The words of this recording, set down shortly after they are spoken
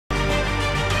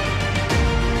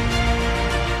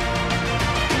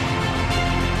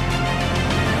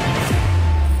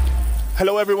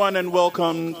Hello everyone and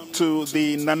welcome to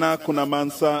the Nana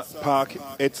Kunamansa Park.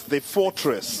 It's the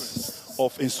fortress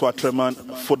of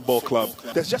NSOATREMAN Football Club.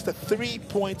 There's just a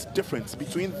 3-point difference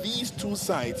between these two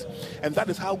sides, and that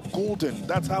is how golden,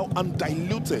 that's how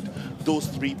undiluted those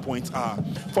 3 points are.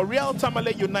 For Real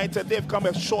Tamale United, they've come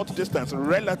a short distance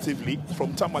relatively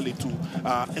from Tamale to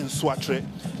NSOATRE.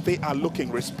 They are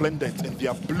looking resplendent in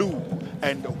their blue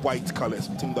and white colors.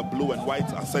 In the blue and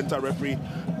white, our center referee,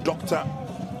 Dr.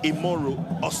 Imoru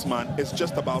Osman, is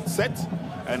just about set,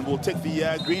 and we'll take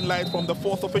the green light from the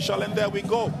fourth official, and there we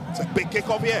go. It's a big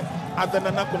kickoff here at the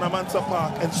Nana Kunamansa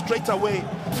Park, and straight away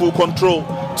full control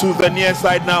to the near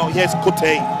side now. Here's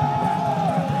Kote.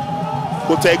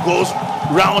 Kote goes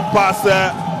round past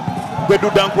Bedu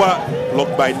Dankwa,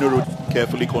 blocked by Nuru,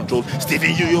 carefully controlled.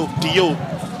 Stephen Dio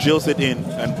drills it in,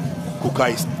 and Kuka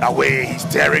is away. He's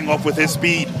tearing off with his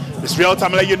speed. It's Real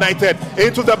Tamale United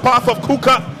into the path of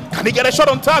Kuka. Can he get a shot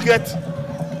on target?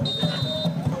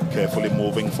 Carefully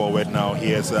moving forward now.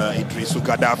 Here's Idrisu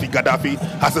Gaddafi. Gaddafi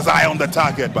has his eye on the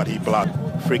target, but he blocked.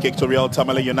 Free kick to Real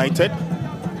Tamale United.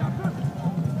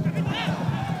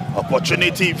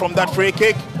 Opportunity from that free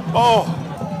kick. Oh,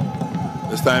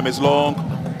 this time is long.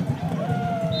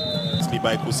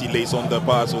 By Kusi lays on the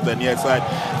pass with the near side.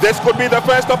 This could be the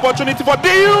first opportunity for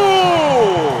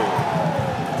Diu.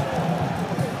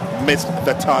 Missed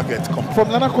the target. From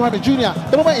Nana Kwame Jr.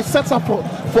 The moment he sets up for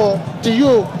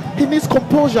Diu, he needs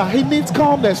composure, he needs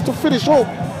calmness to finish home.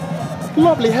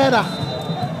 Lovely header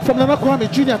from Nana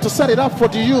Kwame Jr. to set it up for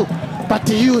Diu. But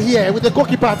Diu here with the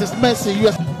goalkeeper at his mercy.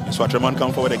 NSOATREMAN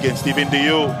come forward again. Stephen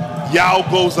Diu. Yao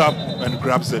goes up and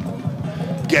grabs it.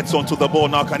 Gets onto the ball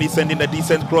now. Can he send in a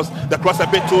decent cross? The cross a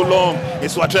bit too long.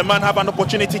 NSOATREMAN have an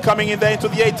opportunity coming in there into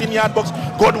the 18-yard box.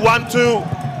 Good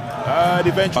 1-2.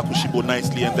 Eventually Akushibo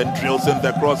nicely and then drills in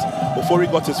the cross before he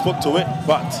got his foot to it,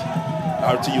 but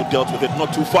RTU dealt with it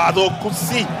not too far though.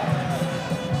 Kusi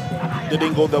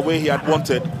didn't go the way he had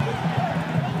wanted.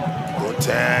 Good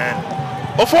 10.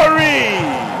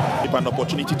 Ofori! An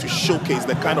opportunity to showcase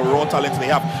the kind of raw talent they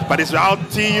have, but it's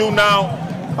RTU now.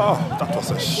 Oh, that was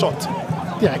a shot.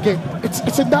 Yeah, again,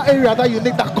 it's in that area that you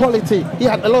need that quality. He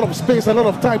had a lot of space, a lot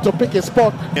of time to pick his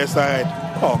spot. Near side.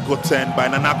 Oh, good 10 by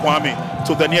Nana Kwame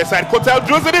to the near side. Kotel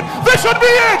drills it in. This should be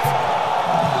it!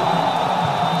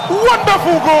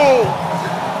 Wonderful goal!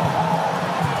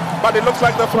 But it looks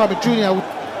like the Kwame Jr.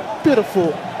 with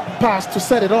beautiful pass to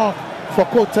set it on for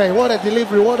Kote. What a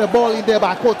delivery, what a ball in there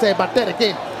by Kote. But then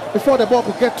again, before the ball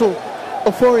could get to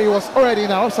Ofori, he was already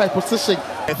in an offside position.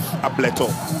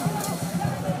 Ableto.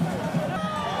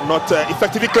 Not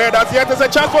effectively cleared as yet. There's a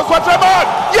chance for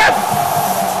NSOATREMAN. Yes!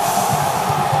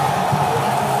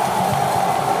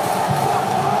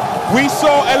 We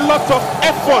saw a lot of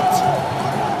effort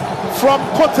from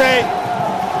Kote.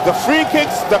 The free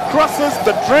kicks, the crosses,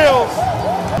 the drills.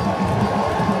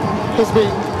 He's been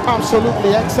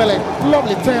absolutely excellent.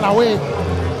 Lovely turn away.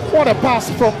 What a pass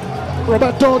from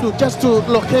Robert Dodu just to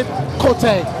locate Kote.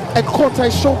 And Kote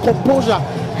showed composure.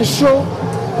 He showed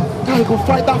how he could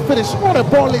fight that finish. What a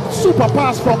ball in, super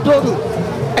pass from Dodu.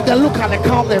 And then look at the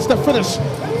calmness, the finish.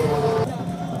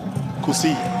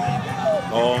 Kusi.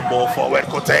 Long ball forward.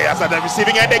 Kote as at the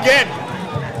receiving end again.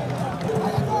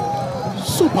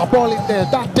 Super ball in there.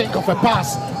 That think of a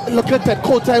pass. Located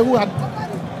Kote who had...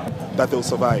 That they'll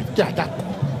survive. Yeah,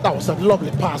 that was a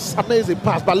lovely pass. Amazing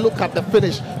pass. But look at the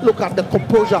finish. Look at the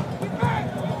composure.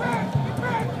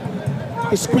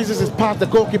 He squeezes his pass. The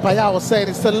goalkeeper, I was saying,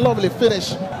 it's a lovely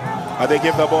finish. And they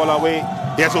give the ball away.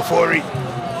 Here's Ofori.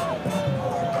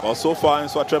 Well, so far,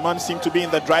 NSOATREMAN seem to be in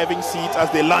the driving seat as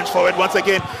they launch forward once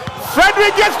again.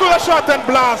 Frederick gets to the shot and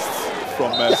blasts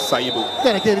from Saibu.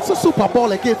 Then again, it's a super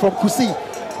ball again from Kusi.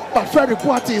 But Frederick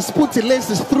Boati is putting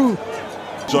laces through.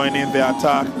 Joining the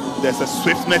attack. There's a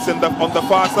swiftness on the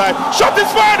far side. Shot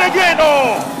is fired again.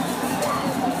 Oh!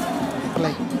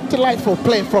 Delightful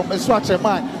play from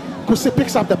NSOATREMAN. Kusi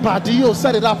picks up the pass. Dio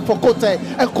set it up for Kote,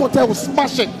 and Kote will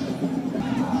smash it.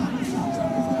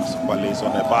 Lays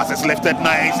on the pass. It's lifted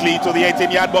nicely to the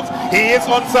 18-yard box. He is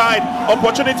onside.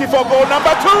 Opportunity for goal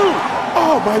number 2.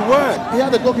 Oh my word! He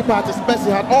had the goalkeeper at his best.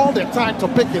 He had all the time to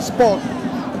pick his spot.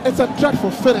 It's a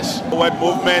dreadful finish. Forward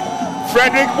movement.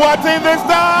 Frederick Boateng this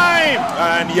time,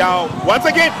 and Yao once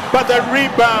again, but the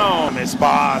rebound. His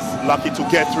pass, lucky to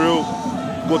get through.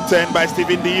 Good 10 by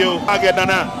Stephen Dio.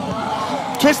 Agedana.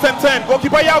 Twist and 10.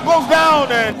 Goalkeeper Yao goes down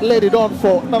and laid it on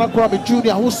for Nana Kwame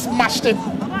Jr. who smashed it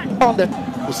on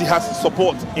the. He has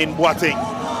support in Boateng.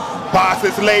 Pass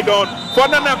is laid on for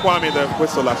Nana Kwame. The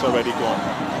whistle has already gone.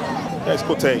 There's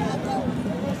Kote.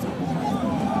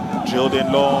 Drilled in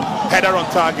long. Header on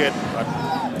target.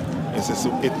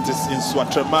 It is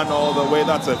NSOATREMAN all the way.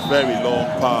 That's a very long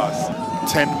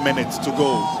pass. 10 minutes to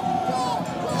go.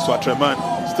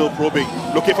 NSOATREMAN still probing,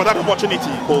 looking for that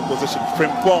opportunity. Pole position.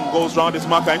 Frimpong goes round his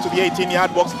marker into the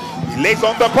 18-yard box. He lays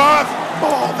on the pass.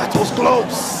 Oh, that was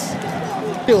close.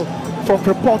 Still from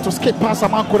Frimpong to skip past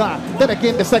Amankuna. Then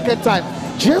again the second time,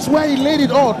 just where he laid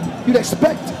it on, you'd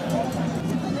expect.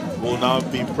 Will now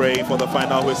be praying for the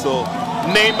final whistle.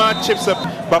 Neymar chips up.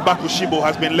 Babakushibo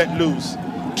has been let loose.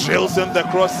 Drills in the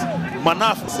cross.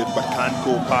 Manaf but can't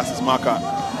go past his marker.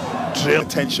 Drill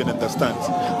tension in the stands.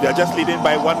 They are just leading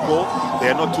by 1 goal. They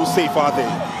are not too safe, are they?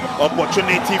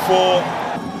 Opportunity for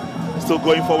still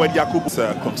going forward. Yakub's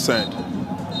concerned.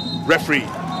 Referee.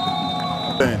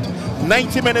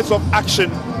 90 minutes of action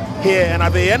here, and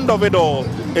at the end of it all,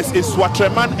 it's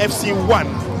NSOATREMAN FC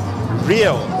 1,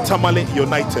 Real Tamale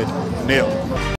United 0.